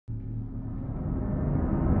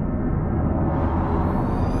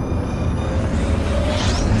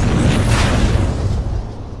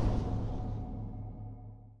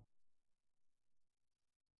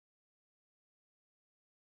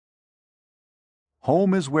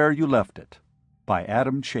Home is Where You Left It, by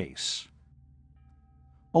Adam Chase.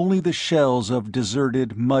 Only the shells of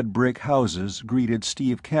deserted mud-brick houses greeted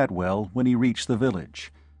Steve Cantwell when he reached the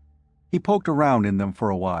village. He poked around in them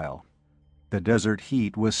for a while. The desert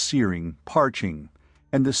heat was searing, parching,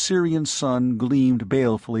 and the Syrian sun gleamed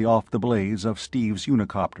balefully off the blades of Steve's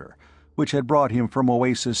unicopter, which had brought him from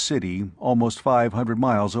Oasis City almost 500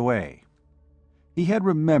 miles away. He had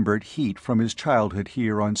remembered heat from his childhood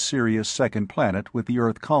here on Sirius' second planet with the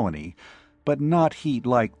Earth colony, but not heat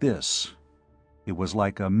like this. It was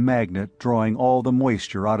like a magnet drawing all the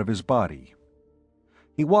moisture out of his body.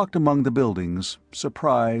 He walked among the buildings,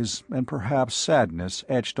 surprise and perhaps sadness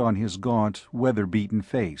etched on his gaunt, weather-beaten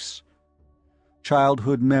face.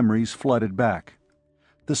 Childhood memories flooded back.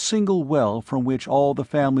 The single well from which all the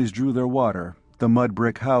families drew their water, the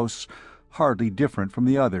mud-brick house, hardly different from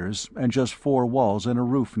the others, and just 4 walls and a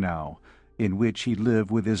roof now, in which he lived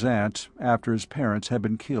with his aunt after his parents had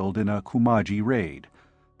been killed in a Kumaji raid,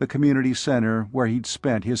 the community center where he'd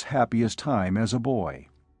spent his happiest time as a boy.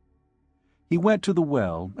 He went to the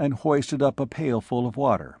well and hoisted up a pailful of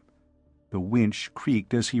water. The winch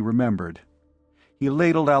creaked as he remembered. He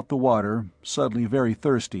ladled out the water, suddenly very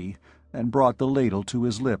thirsty, and brought the ladle to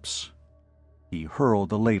his lips. He hurled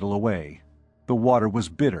the ladle away. The water was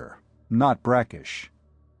bitter, not brackish.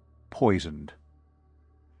 Poisoned.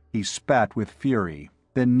 He spat with fury,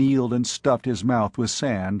 then kneeled and stuffed his mouth with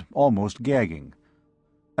sand, almost gagging.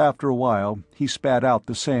 After a while, he spat out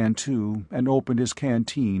the sand too, and opened his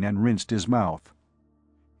canteen and rinsed his mouth.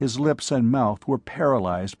 His lips and mouth were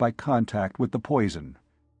paralyzed by contact with the poison.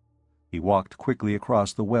 He walked quickly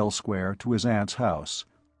across the well square to his aunt's house.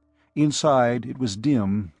 Inside it was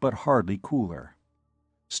dim, but hardly cooler.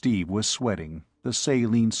 Steve was sweating, the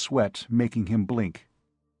saline sweat making him blink.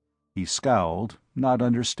 He scowled, not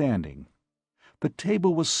understanding. The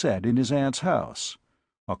table was set in his aunt's house.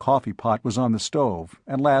 A coffee pot was on the stove,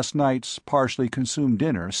 and last night's partially consumed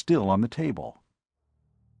dinner still on the table.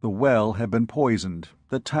 The well had been poisoned,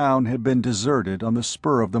 the town had been deserted on the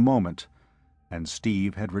spur of the moment, and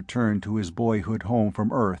Steve had returned to his boyhood home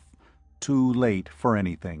from Earth, too late for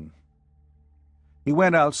anything. He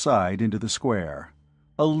went outside into the square.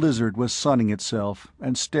 A lizard was sunning itself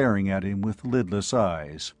and staring at him with lidless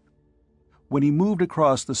eyes. When he moved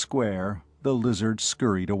across the square, the lizard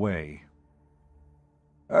scurried away.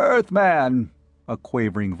 "Earthman!" a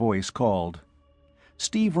quavering voice called.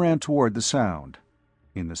 Steve ran toward the sound.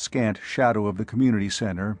 In the scant shadow of the community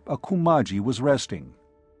center, a Kumaji was resting.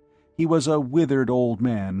 He was a withered old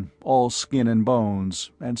man, all skin and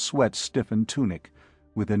bones, and sweat-stiffened tunic,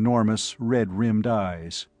 with enormous red-rimmed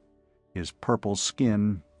eyes. His purple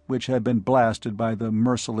skin, which had been blasted by the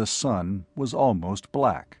merciless sun, was almost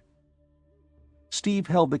black. Steve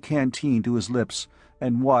held the canteen to his lips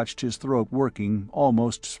and watched his throat working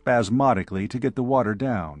almost spasmodically to get the water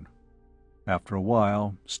down. After a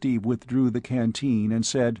while, Steve withdrew the canteen and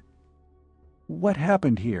said, "What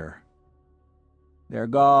happened here?" "They're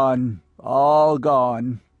gone, all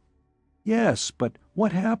gone." "Yes, but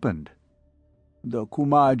what happened?" "The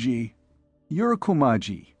Kumaji." "You're a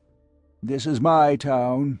Kumaji." "This is my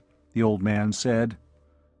town," the old man said.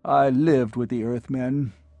 "I lived with the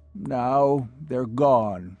Earthmen. Now they're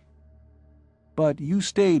gone." "But you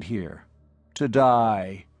stayed here." "To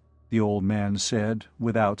die," the old man said,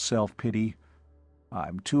 without self-pity.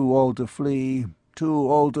 "I'm too old to flee, too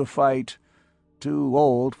old to fight, too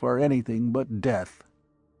old for anything but death.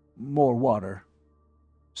 More water."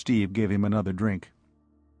 Steve gave him another drink.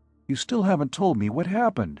 "You still haven't told me what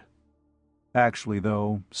happened." Actually,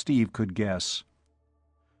 though, Steve could guess.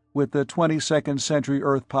 With the 22nd century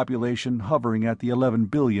Earth population hovering at the 11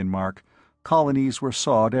 billion mark, colonies were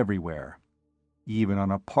sought everywhere, even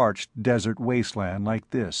on a parched desert wasteland like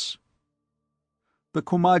this. The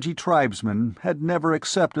Kumaji tribesmen had never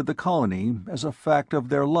accepted the colony as a fact of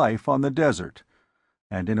their life on the desert,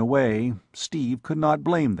 and in a way, Steve could not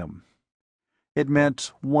blame them. It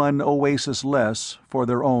meant one oasis less for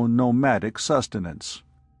their own nomadic sustenance.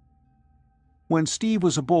 When Steve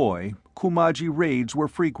was a boy, Kumaji raids were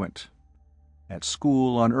frequent. At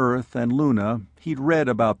school on Earth and Luna, he'd read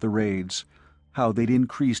about the raids, how they'd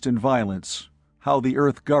increased in violence, how the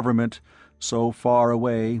Earth government, so far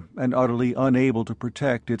away and utterly unable to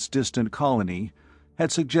protect its distant colony,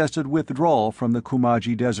 had suggested withdrawal from the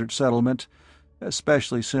Kumaji desert settlement,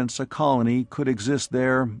 especially since a colony could exist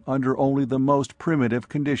there under only the most primitive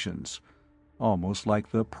conditions, almost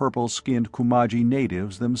like the purple-skinned Kumaji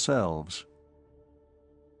natives themselves.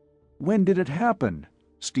 "When did it happen?"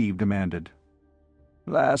 Steve demanded.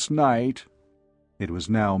 "Last night." It was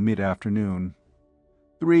now mid-afternoon.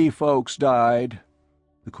 "3 folks died.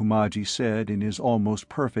 the Kumaji said in his almost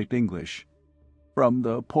perfect English. "From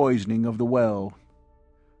the poisoning of the well.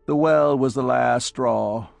 The well was the last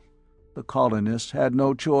straw. The colonists had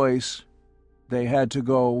no choice. They had to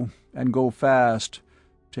go, and go fast,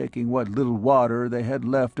 taking what little water they had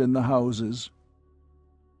left in the houses."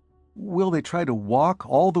 "Will they try to walk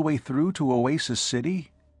all the way through to Oasis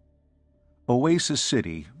City?" Oasis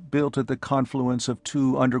City, built at the confluence of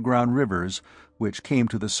two underground rivers which came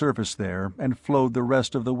to the surface there and flowed the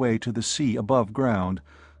rest of the way to the sea above ground,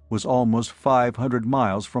 was almost 500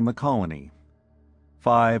 miles from the colony.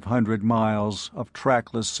 500 miles of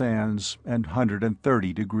trackless sands and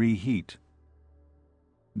 130-degree heat.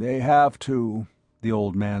 "They have to," the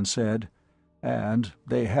old man said, "and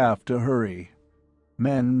they have to hurry.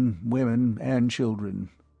 Men, women, and children.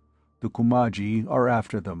 The Kumaji are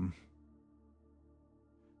after them."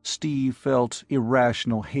 Steve felt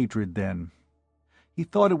irrational hatred then. He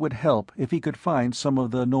thought it would help if he could find some of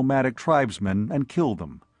the nomadic tribesmen and kill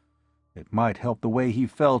them. It might help the way he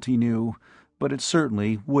felt, he knew, but it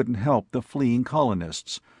certainly wouldn't help the fleeing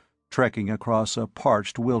colonists, trekking across a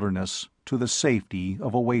parched wilderness to the safety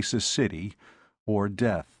of Oasis City, or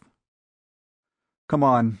death. "Come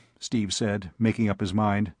on," Steve said, making up his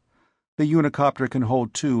mind. "The unicopter can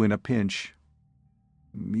hold two in a pinch."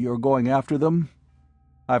 "You're going after them?"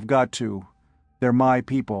 "I've got to. They're my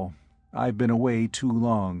people. I've been away too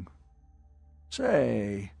long."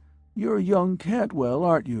 "Say, you're young Cantwell,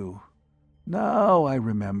 aren't you? Now I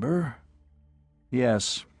remember."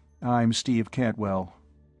 "Yes, I'm Steve Cantwell."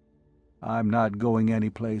 "I'm not going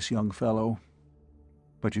anyplace, young fellow."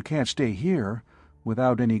 "But you can't stay here,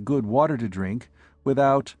 without any good water to drink,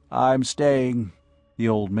 without—" "I'm staying," the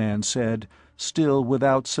old man said, still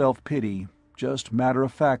without self-pity, just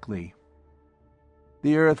matter-of-factly.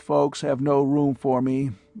 "The Earth folks have no room for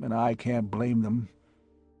me, and I can't blame them.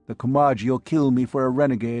 The Kumaji'll kill me for a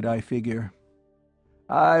renegade, I figure.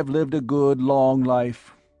 I've lived a good, long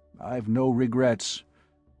life. I've no regrets.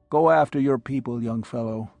 Go after your people, young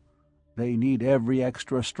fellow. They need every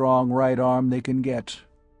extra strong right arm they can get.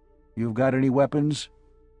 You've got any weapons?"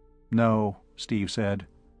 "No," Steve said.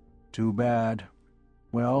 "Too bad.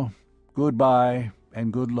 Well, goodbye,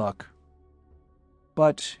 and good luck."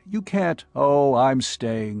 "But you can't—" "Oh, I'm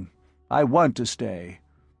staying. I want to stay.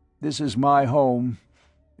 This is my home.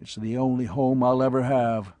 It's the only home I'll ever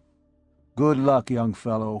have. Good luck, young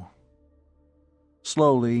fellow."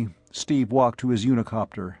 Slowly, Steve walked to his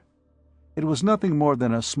unicopter. It was nothing more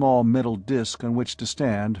than a small metal disc on which to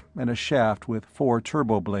stand and a shaft with 4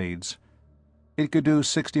 turbo blades. It could do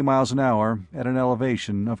 60 miles an hour at an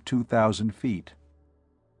elevation of 2,000 feet.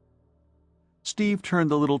 Steve turned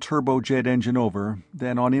the little turbojet engine over,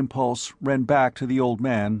 then on impulse ran back to the old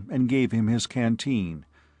man and gave him his canteen,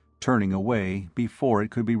 turning away before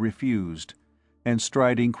it could be refused, and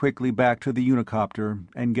striding quickly back to the unicopter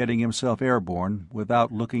and getting himself airborne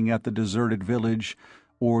without looking at the deserted village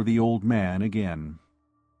or the old man again.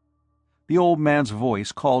 The old man's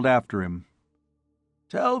voice called after him.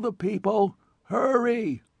 "Tell the people,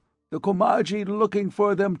 hurry! The Kumaji looking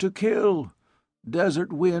for them to kill.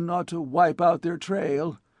 Desert wind ought to wipe out their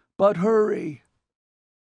trail, but hurry!"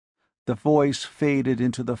 The voice faded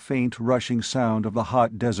into the faint rushing sound of the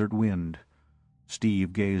hot desert wind.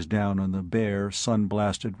 Steve gazed down on the bare,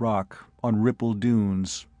 sun-blasted rock, on rippled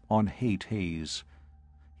dunes, on hate haze.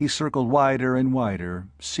 He circled wider and wider,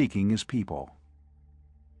 seeking his people.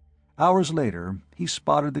 Hours later, he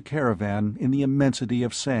spotted the caravan in the immensity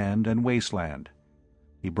of sand and wasteland.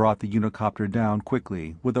 He brought the unicopter down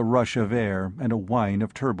quickly, with a rush of air and a whine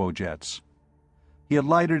of turbojets. He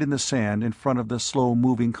alighted in the sand in front of the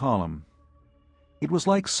slow-moving column. It was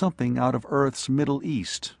like something out of Earth's Middle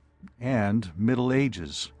East, and Middle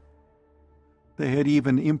Ages. They had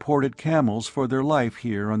even imported camels for their life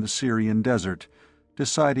here on the Syrian desert,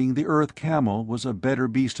 deciding the Earth camel was a better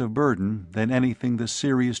beast of burden than anything the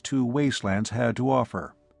Sirius II wastelands had to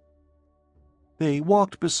offer. They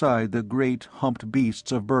walked beside the great, humped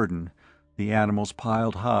beasts of burden, the animals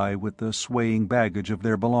piled high with the swaying baggage of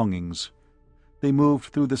their belongings. They moved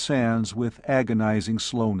through the sands with agonizing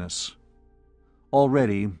slowness.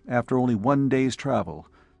 Already, after only 1 day's travel,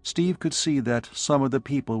 Steve could see that some of the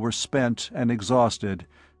people were spent and exhausted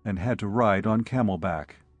and had to ride on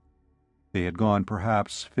camelback. They had gone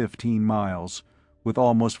perhaps 15 miles, with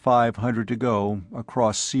almost 500 to go,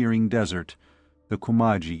 across searing desert, the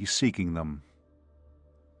Kumaji seeking them.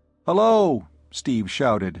 "Hello!" Steve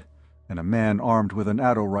shouted, and a man armed with an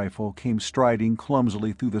auto rifle came striding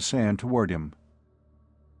clumsily through the sand toward him.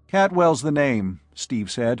 "Catwell's the name," Steve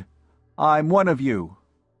said. "I'm one of you."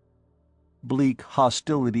 Bleak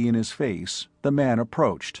hostility in his face, the man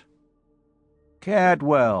approached.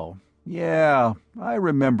 "Cadwell. Yeah, I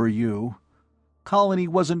remember you. Colony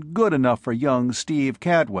wasn't good enough for young Steve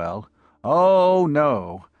Cadwell. Oh,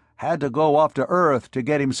 no. Had to go off to Earth to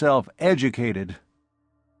get himself educated.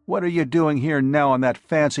 What are you doing here now on that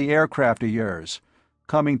fancy aircraft of yours?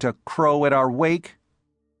 Coming to crow at our wake?"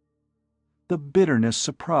 The bitterness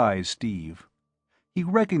surprised Steve. He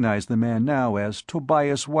recognized the man now as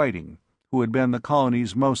Tobias Whiting, who had been the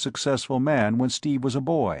colony's most successful man when Steve was a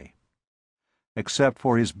boy. Except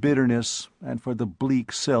for his bitterness and for the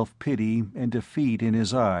bleak self-pity and defeat in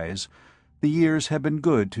his eyes, the years had been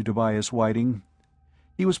good to Tobias Whiting.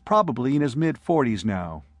 He was probably in his mid-40s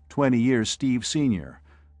now, 20 years Steve's senior,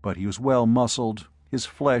 but he was well-muscled, his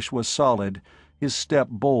flesh was solid, his step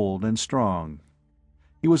bold and strong.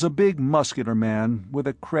 He was a big, muscular man with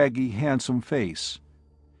a craggy, handsome face.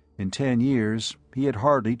 In 10 years he had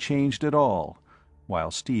hardly changed at all,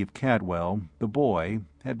 while Steve Cadwell, the boy,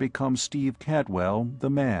 had become Steve Cadwell, the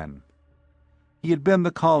man. He had been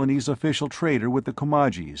the colony's official trader with the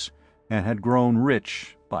Komagis, and had grown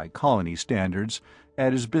rich, by colony standards,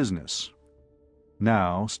 at his business.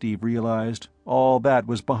 Now, Steve realized, all that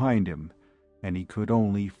was behind him, and he could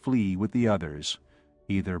only flee with the others,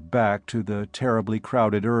 either back to the terribly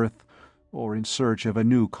crowded Earth, or in search of a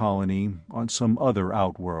new colony on some other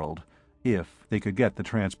outworld, if they could get the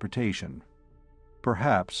transportation.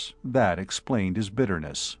 Perhaps that explained his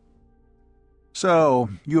bitterness. "So,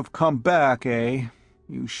 you've come back, eh?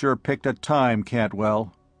 You sure picked a time,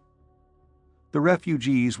 Cantwell." The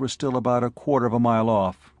refugees were still about a quarter of a mile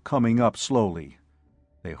off, coming up slowly.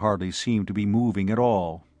 They hardly seemed to be moving at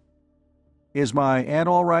all. "Is my aunt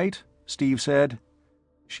all right?" Steve said.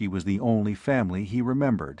 She was the only family he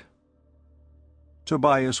remembered.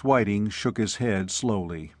 Tobias Whiting shook his head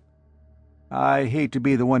slowly. "I hate to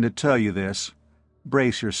be the one to tell you this.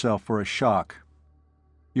 Brace yourself for a shock.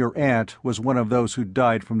 Your aunt was one of those who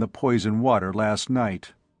died from the poison water last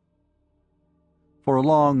night." For a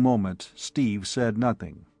long moment Steve said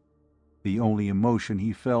nothing. The only emotion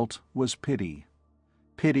he felt was pity.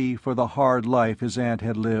 Pity for the hard life his aunt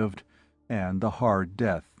had lived, and the hard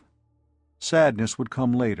death. Sadness would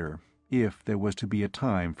come later, if there was to be a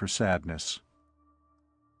time for sadness.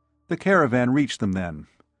 The caravan reached them then.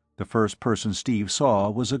 The first person Steve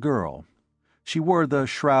saw was a girl. She wore the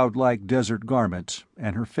shroud-like desert garment,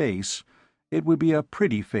 and her face, it would be a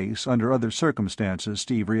pretty face under other circumstances,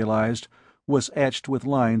 Steve realized, was etched with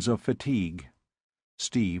lines of fatigue.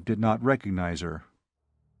 Steve did not recognize her.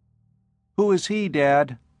 "Who is he,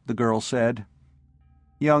 Dad?" the girl said.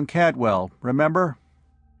 "Young Cadwell, remember?"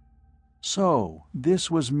 So,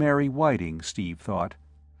 this was Mary Whiting, Steve thought.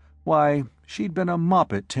 Why, she'd been a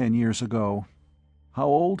moppet 10 years ago. How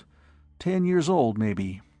old? 10 years old,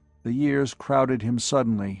 maybe. The years crowded him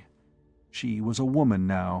suddenly. She was a woman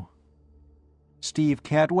now. "Steve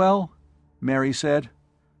Cadwell?" Mary said.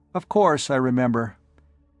 "Of course I remember.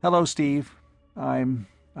 Hello, Steve. I'm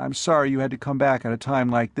sorry you had to come back at a time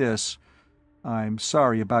like this. I'm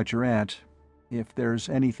sorry about your aunt. If there's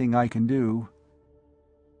anything I can do—"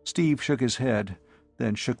 Steve shook his head,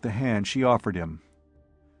 then shook the hand she offered him.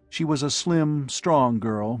 She was a slim, strong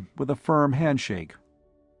girl with a firm handshake.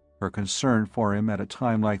 Her concern for him at a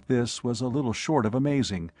time like this was a little short of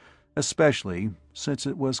amazing, especially since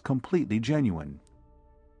it was completely genuine.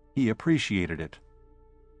 He appreciated it.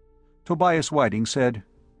 Tobias Whiting said,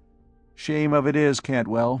 "Shame of it is,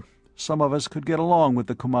 Cantwell, some of us could get along with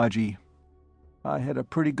the Komagi. I had a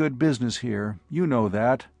pretty good business here, you know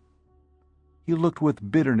that." He looked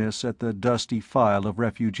with bitterness at the dusty file of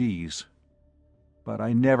refugees. "But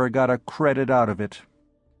I never got a credit out of it.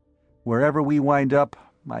 Wherever we wind up,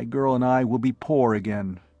 my girl and I will be poor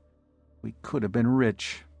again. We could have been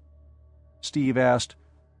rich." Steve asked,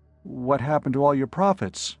 "What happened to all your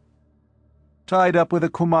profits?" "Tied up with a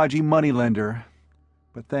Komagi moneylender.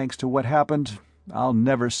 But thanks to what happened, I'll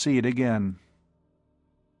never see it again."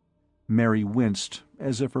 Mary winced,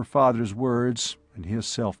 as if her father's words and his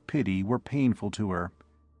self-pity were painful to her.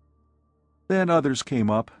 Then others came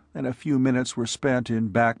up, and a few minutes were spent in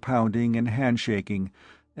back-pounding and handshaking,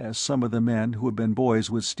 as some of the men who had been boys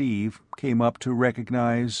with Steve came up to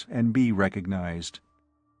recognize and be recognized.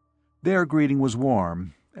 Their greeting was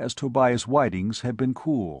warm, as Tobias Whiting's had been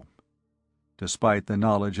cool. Despite the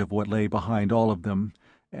knowledge of what lay behind all of them,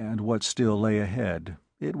 and what still lay ahead,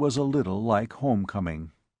 it was a little like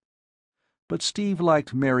homecoming. But Steve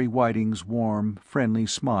liked Mary Whiting's warm, friendly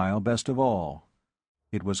smile best of all.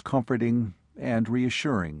 It was comforting and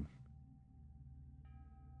reassuring.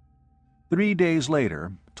 3 days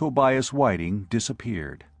later, Tobias Whiting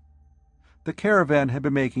disappeared. The caravan had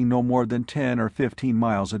been making no more than 10 or 15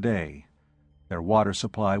 miles a day. Their water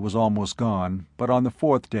supply was almost gone, but on the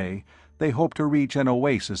fourth day they hoped to reach an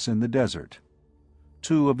oasis in the desert.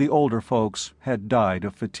 2 of the older folks had died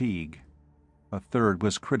of fatigue. A third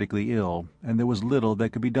was critically ill, and there was little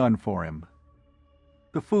that could be done for him.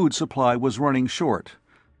 The food supply was running short,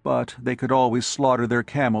 but they could always slaughter their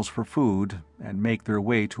camels for food and make their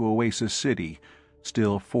way to Oasis City,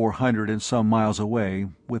 still 400 and some miles away,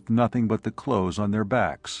 with nothing but the clothes on their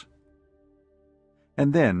backs.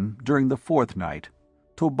 And then, during the fourth night,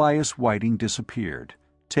 Tobias Whiting disappeared,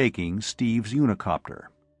 taking Steve's unicopter.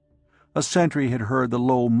 A sentry had heard the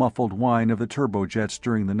low muffled whine of the turbojets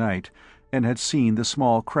during the night and had seen the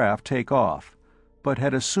small craft take off, but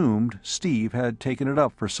had assumed Steve had taken it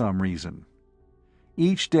up for some reason.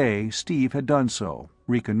 Each day Steve had done so,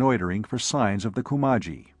 reconnoitering for signs of the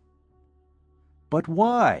Kumaji. "But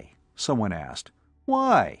why?" someone asked.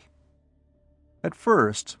 "Why?" At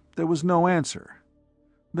first there was no answer.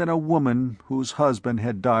 Then a woman whose husband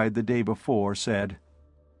had died the day before said,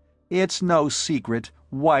 "It's no secret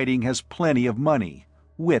Whiting has plenty of money,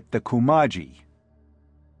 with the Kumaji."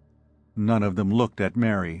 None of them looked at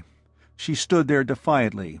Mary. She stood there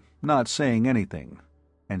defiantly, not saying anything,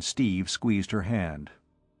 and Steve squeezed her hand.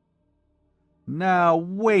 "Now,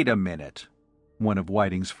 wait a minute," one of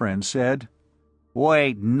Whiting's friends said.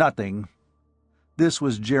 "Wait nothing." This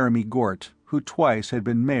was Jeremy Gort, who twice had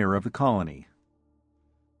been mayor of the colony.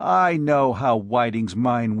 "I know how Whiting's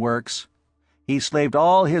mind works. He slaved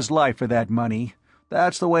all his life for that money.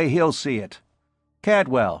 That's the way he'll see it.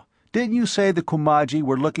 Cadwell, didn't you say the Kumaji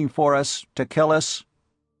were looking for us, to kill us?"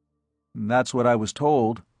 "That's what I was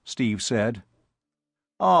told," Steve said.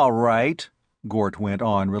 "All right," Gort went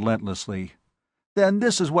on relentlessly. "Then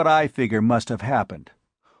this is what I figure must have happened.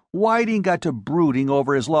 Whiting got to brooding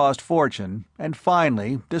over his lost fortune, and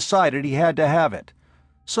finally decided he had to have it.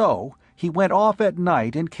 So he went off at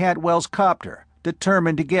night in Cantwell's copter,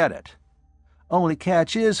 determined to get it. Only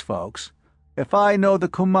catch is, folks, if I know the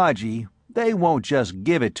Kumaji, they won't just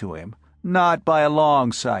give it to him, not by a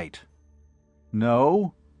long sight."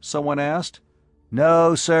 "No?" someone asked.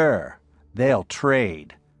 "No, sir. They'll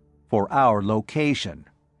trade. For our location.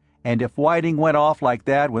 And if Whiting went off like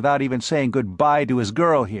that without even saying goodbye to his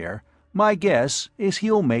girl here, my guess is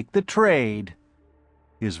he'll make the trade."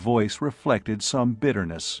 His voice reflected some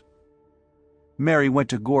bitterness. Mary went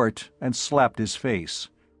to Gort and slapped his face.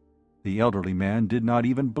 The elderly man did not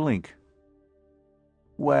even blink.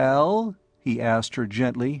 "Well," he asked her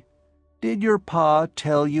gently, "did your pa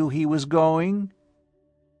tell you he was going?"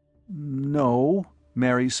 "No,"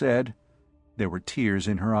 Mary said. There were tears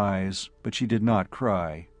in her eyes, but she did not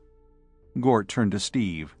cry. Gort turned to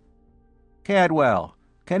Steve. "Cadwell,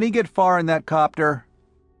 can he get far in that copter?"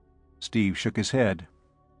 Steve shook his head.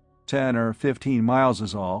 10 or 15 miles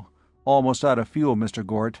is all. Almost out of fuel, Mr.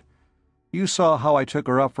 Gort. You saw how I took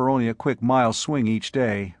her up for only a quick mile swing each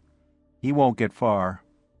day. He won't get far."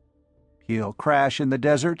 "He'll crash in the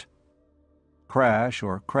desert?" "Crash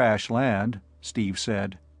or crash land," Steve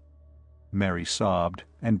said. Mary sobbed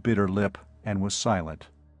and bit her lip and was silent.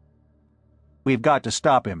 "We've got to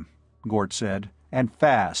stop him," Gort said, "and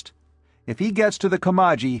fast. If he gets to the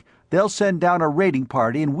Kumaji, they'll send down a raiding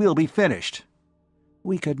party and we'll be finished.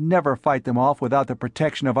 We could never fight them off without the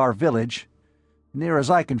protection of our village. Near as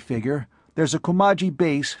I can figure, there's a Kumaji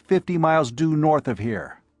base 50 miles due north of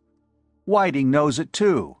here. Whiting knows it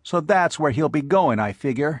too, so that's where he'll be going, I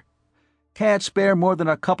figure. Can't spare more than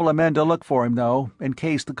a couple of men to look for him, though, in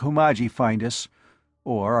case the Kumaji find us,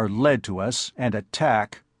 or are led to us, and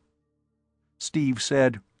attack." Steve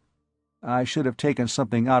said, "I should have taken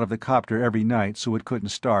something out of the copter every night so it couldn't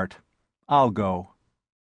start. I'll go."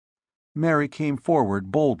 Mary came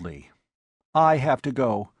forward boldly. "I have to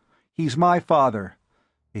go. He's my father.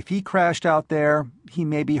 If he crashed out there, he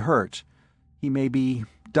may be hurt. He may be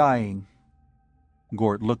dying."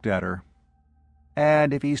 Gort looked at her.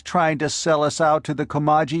 "And if he's trying to sell us out to the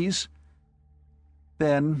Kumajis?"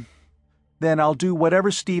 Then I'll do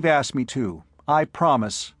whatever Steve asks me to. I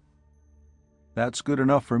promise." "That's good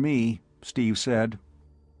enough for me," Steve said.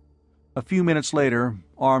 A few minutes later,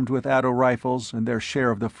 armed with Addo rifles and their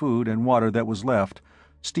share of the food and water that was left,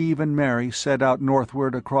 Steve and Mary set out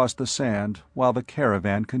northward across the sand while the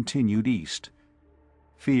caravan continued east.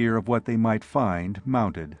 Fear of what they might find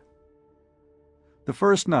mounted. The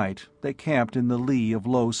first night they camped in the lee of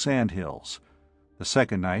low sandhills. The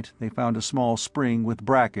second night they found a small spring with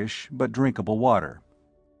brackish but drinkable water.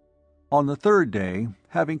 On the third day,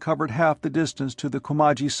 having covered half the distance to the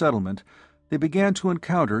Kumaji settlement, they began to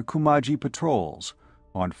encounter Kumaji patrols,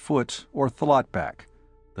 on foot or thlotback,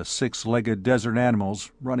 the 6-legged desert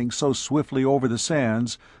animals running so swiftly over the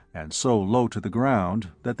sands and so low to the ground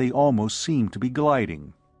that they almost seemed to be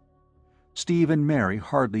gliding. Steve and Mary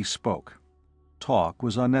hardly spoke. Talk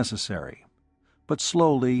was unnecessary, but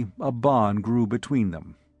slowly a bond grew between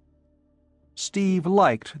them. Steve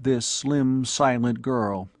liked this slim, silent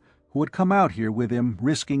girl who had come out here with him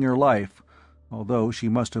risking her life, although she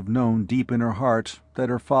must have known deep in her heart that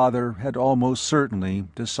her father had almost certainly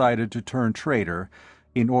decided to turn traitor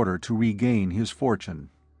in order to regain his fortune.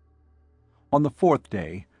 On the fourth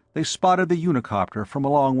day, they spotted the unicopter from a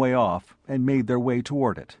long way off and made their way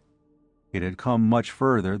toward it. It had come much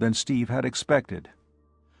further than Steve had expected.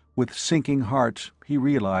 With sinking heart, he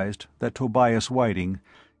realized that Tobias Whiting,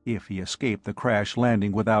 if he escaped the crash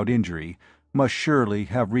landing without injury, must surely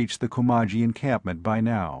have reached the Kumaji encampment by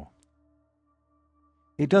now.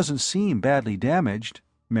 "It doesn't seem badly damaged,"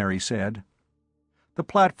 Mary said. The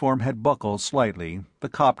platform had buckled slightly, the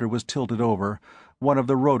copter was tilted over, one of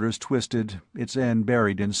the rotors twisted, its end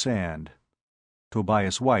buried in sand.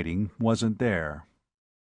 Tobias Whiting wasn't there.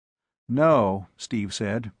 "No," Steve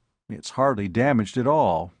said. "It's hardly damaged at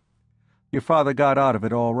all. Your father got out of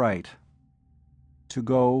it all right." "To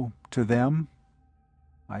go to them?"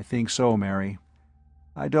 "I think so, Mary.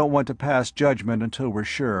 I don't want to pass judgment until we're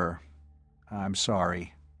sure. I'm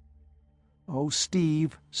sorry." "Oh,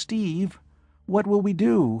 Steve, Steve, what will we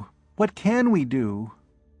do? What can we do?"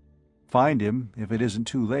 "Find him, if it isn't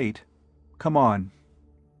too late. Come on."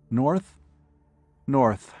 "North?"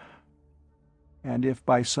 "North." "And if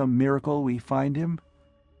by some miracle we find him?"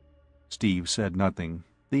 Steve said nothing.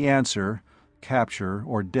 The answer, capture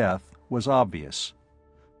or death, was obvious.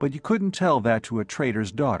 But you couldn't tell that to a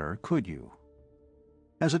trader's daughter, could you?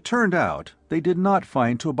 As it turned out, they did not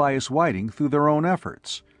find Tobias Whiting through their own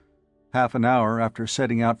efforts. Half an hour after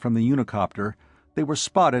setting out from the unicopter, they were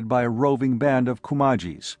spotted by a roving band of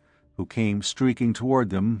Kumajis, who came streaking toward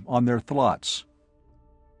them on their thlots.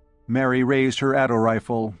 Mary raised her auto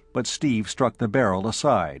rifle, but Steve struck the barrel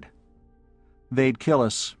aside. "They'd kill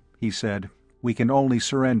us," he said. "We can only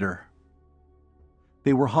surrender."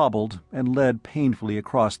 They were hobbled and led painfully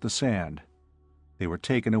across the sand. They were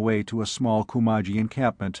taken away to a small Kumaji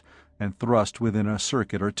encampment and thrust within a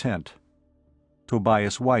circular tent.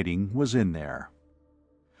 Tobias Whiting was in there.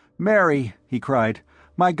 "Mary!" he cried.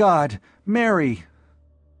 "My God! Mary!"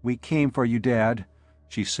 "We came for you, Dad,"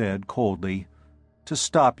 she said coldly. "To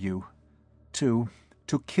stop you. To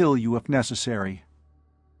kill you if necessary."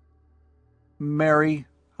 "Mary!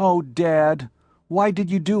 Oh, Dad! Why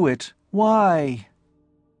did you do it? Why?"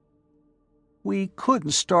 "We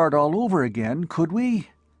couldn't start all over again, could we?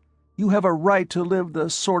 You have a right to live the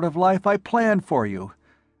sort of life I planned for you.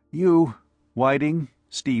 You—" "Whiting,"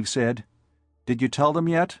 Steve said. "Did you tell them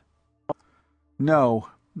yet?" No,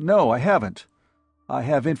 I haven't. I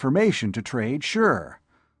have information to trade, sure.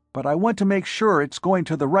 But I want to make sure it's going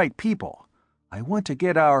to the right people. I want to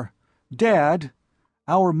get our— Dad,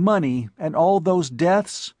 our money and all those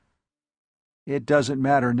deaths." "It doesn't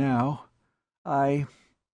matter now. I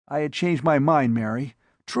had changed my mind, Mary,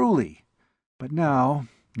 truly. But now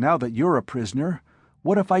that you're a prisoner,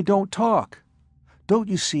 what if I don't talk? Don't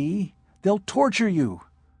you see? They'll torture you.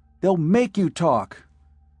 They'll make you talk.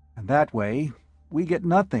 And that way, we get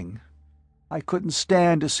nothing. I couldn't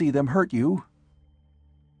stand to see them hurt you."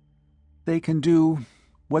 "They can do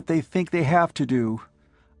what they think they have to do.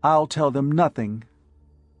 I'll tell them nothing."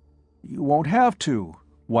 "You won't have to,"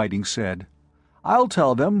 Whiting said. "I'll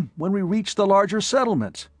tell them when we reach the larger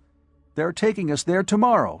settlement. They're taking us there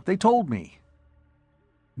tomorrow, they told me."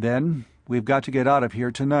 "Then we've got to get out of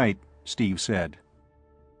here tonight," Steve said.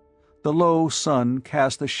 The low sun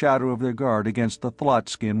cast the shadow of their guard against the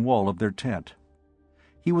thlotskin wall of their tent.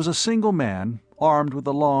 He was a single man, armed with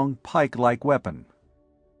a long, pike-like weapon.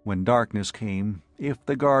 When darkness came, if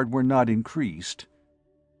the guard were not increased—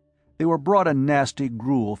 They were brought a nasty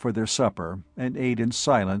gruel for their supper, and ate in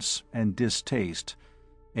silence and distaste.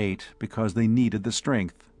 Ate because they needed the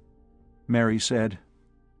strength. Mary said,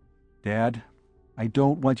 "Dad, I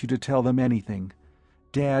don't want you to tell them anything.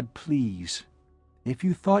 Dad, please. If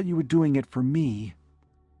you thought you were doing it for me—"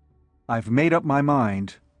 "I've made up my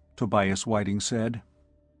mind," Tobias Whiting said.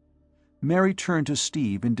 Mary turned to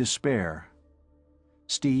Steve in despair.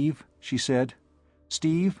 "Steve," she said,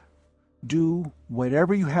 "Steve, do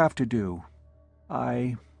whatever you have to do.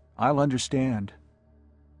 I'll understand."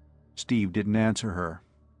 Steve didn't answer her.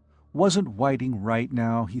 Wasn't Whiting right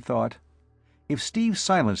now, he thought? If Steve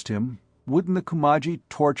silenced him, wouldn't the Kumaji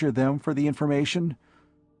torture them for the information?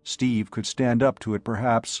 Steve could stand up to it,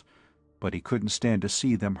 perhaps, but he couldn't stand to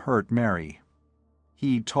see them hurt Mary.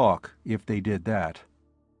 He'd talk if they did that.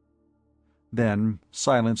 Then,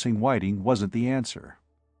 silencing Whiting wasn't the answer.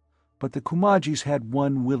 but the Kumajis had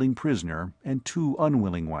one willing prisoner and two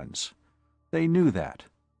unwilling ones. They knew that.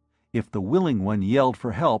 If the willing one yelled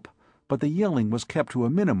for help, but the yelling was kept to a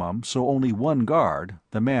minimum so only one guard,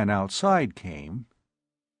 the man outside, came.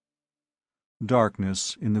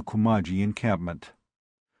 Darkness in the Kumaji encampment.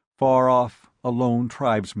 Far off, a lone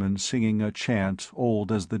tribesman singing a chant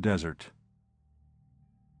old as the desert.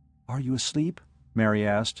 "Are you asleep?" Mary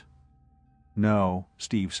asked. "No,"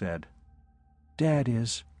 Steve said. "Dad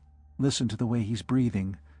is. Listen to the way he's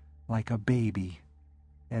breathing, like a baby,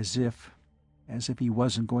 as if he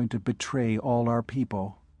wasn't going to betray all our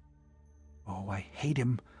people. Oh, I hate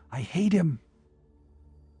him! I hate him!"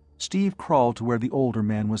 Steve crawled to where the older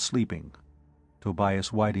man was sleeping.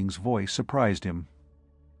 Tobias Whiting's voice surprised him.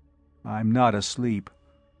 "I'm not asleep.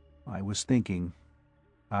 I was thinking.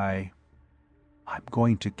 I'm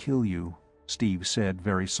going to kill you," Steve said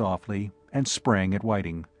very softly, and sprang at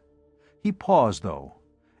Whiting. He paused, though.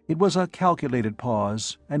 It was a calculated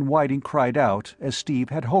pause, and Whiting cried out as Steve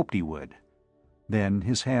had hoped he would. Then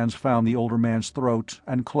his hands found the older man's throat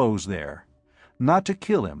and closed there, not to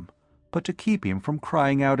kill him, but to keep him from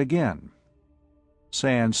crying out again.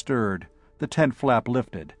 Sand stirred, the tent flap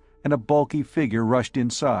lifted, and a bulky figure rushed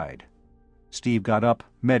inside. Steve got up,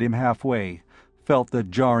 met him halfway, felt the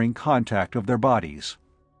jarring contact of their bodies.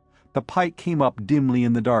 The pike came up dimly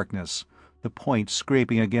in the darkness, the point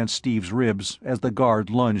scraping against Steve's ribs as the guard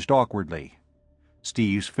lunged awkwardly.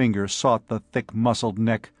 Steve's fingers sought the thick-muscled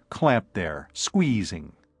neck, clamped there,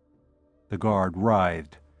 squeezing. The guard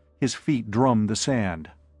writhed. His feet drummed the sand.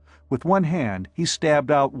 With one hand he stabbed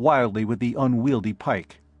out wildly with the unwieldy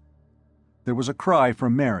pike. There was a cry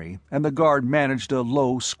from Mary, and the guard managed a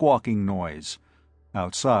low, squawking noise.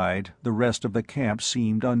 Outside, the rest of the camp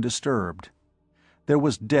seemed undisturbed. There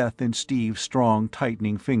was death in Steve's strong,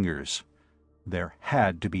 tightening fingers. There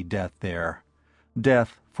had to be death there.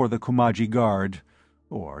 Death for the Kumaji guard,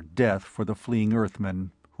 or death for the fleeing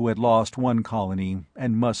Earthmen, who had lost one colony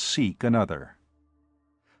and must seek another.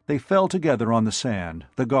 They fell together on the sand,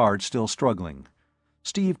 the guard still struggling.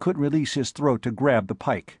 Steve couldn't release his throat to grab the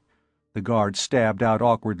pike. The guard stabbed out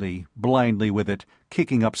awkwardly, blindly with it,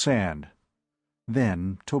 kicking up sand.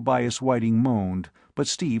 Then Tobias Whiting moaned, but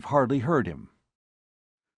Steve hardly heard him.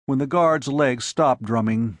 When the guard's legs stopped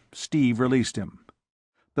drumming, Steve released him.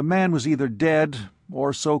 The man was either dead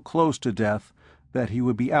or so close to death that he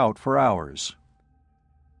would be out for hours.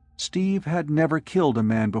 Steve had never killed a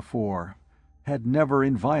man before, had never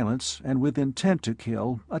in violence and with intent to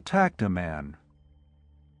kill attacked a man.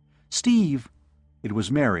 "Steve!" It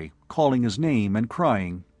was Mary, calling his name and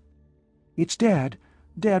crying. "It's Dad.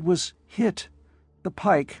 Dad was hit. The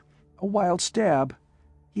pike. A wild stab.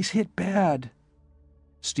 He's hit bad."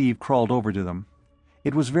 Steve crawled over to them.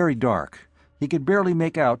 It was very dark. He could barely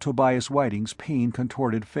make out Tobias Whiting's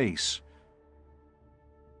pain-contorted face.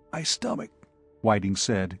 "My stomach," Whiting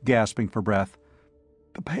said, gasping for breath.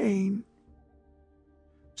 "The pain."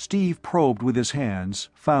 Steve probed with his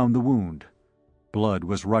hands, found the wound. Blood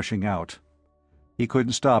was rushing out. He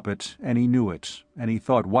couldn't stop it, and he knew it, and he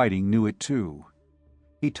thought Whiting knew it too.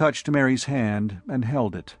 He touched Mary's hand and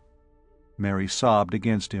held it. Mary sobbed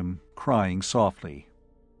against him, crying softly.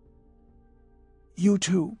 "You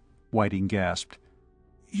too," Whiting gasped.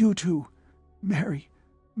 "You too,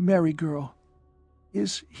 Mary girl.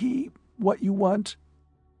 Is he what you want?"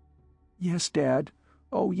 "Yes, Dad.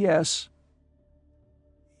 Oh, yes."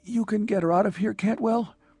 "You can get her out of here,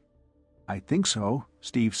 Cantwell?" "I think so,"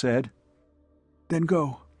 Steve said. "Then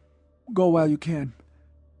go. Go while you can.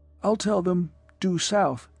 I'll tell them due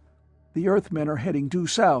south. The Earthmen are heading due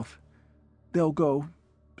south. They'll go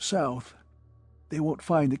south. They won't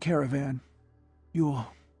find the caravan. You'll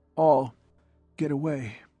all get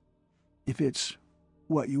away. If it's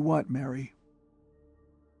what you want, Mary."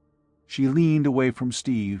 She leaned away from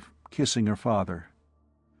Steve, kissing her father.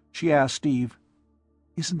 She asked Steve,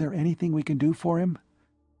 "Isn't there anything we can do for him?"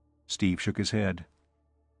 Steve shook his head.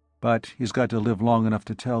 "But he's got to live long enough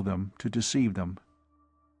to tell them, to deceive them."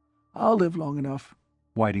 "I'll live long enough,"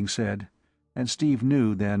 Whiting said, and Steve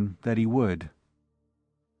knew then that he would.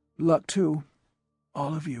 "Luck to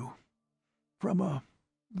all of you. From a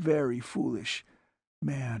very foolish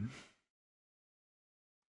man."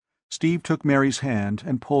 Steve took Mary's hand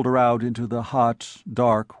and pulled her out into the hot,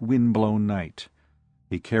 dark, wind-blown night.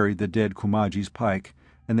 He carried the dead Kumaji's pike,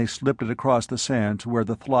 and they slipped it across the sand to where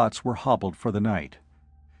the thlots were hobbled for the night.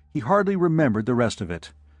 He hardly remembered the rest of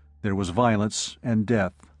it. There was violence and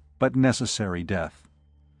death, but necessary death.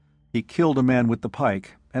 He killed a man with the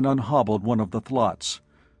pike and unhobbled one of the thlots.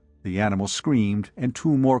 The animal screamed, and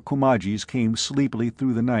two more Kumajis came sleepily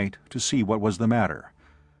through the night to see what was the matter.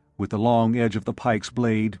 With the long edge of the pike's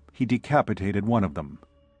blade, he decapitated one of them.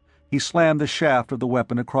 He slammed the shaft of the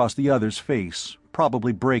weapon across the other's face,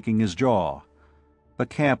 probably breaking his jaw. The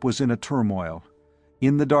camp was in a turmoil.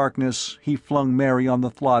 In the darkness, he flung Mary on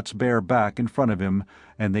the Thlott's bare back in front of him,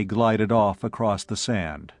 and they glided off across the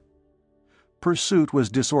sand. Pursuit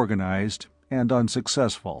was disorganized and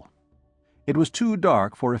unsuccessful. It was too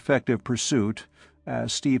dark for effective pursuit,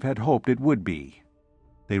 as Steve had hoped it would be.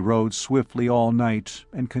 They rode swiftly all night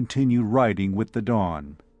and continued riding with the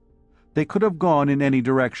dawn. They could have gone in any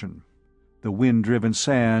direction. The wind-driven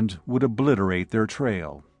sand would obliterate their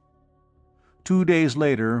trail. 2 days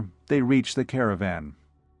later, they reached the caravan.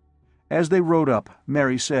 As they rode up,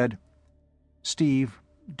 Mary said, "Steve,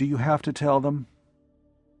 do you have to tell them?"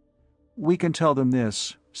 "We can tell them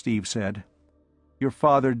this," Steve said. "Your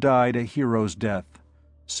father died a hero's death,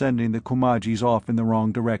 sending the Kumajis off in the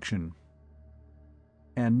wrong direction."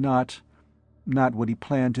 "And not what he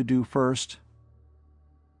planned to do first?"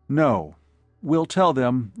 "No. We'll tell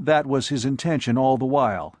them that was his intention all the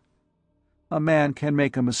while. A man can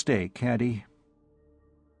make a mistake, can't he?"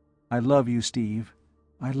 "I love you, Steve.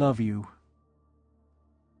 I love you."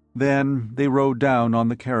 Then they rode down on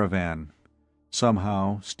the caravan.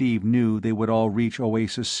 Somehow, Steve knew they would all reach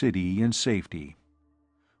Oasis City in safety.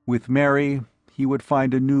 With Mary, he would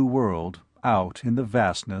find a new world out in the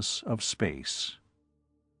vastness of space.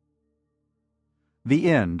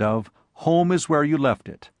 The end of Home is Where You Left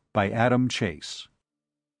It by Adam Chase.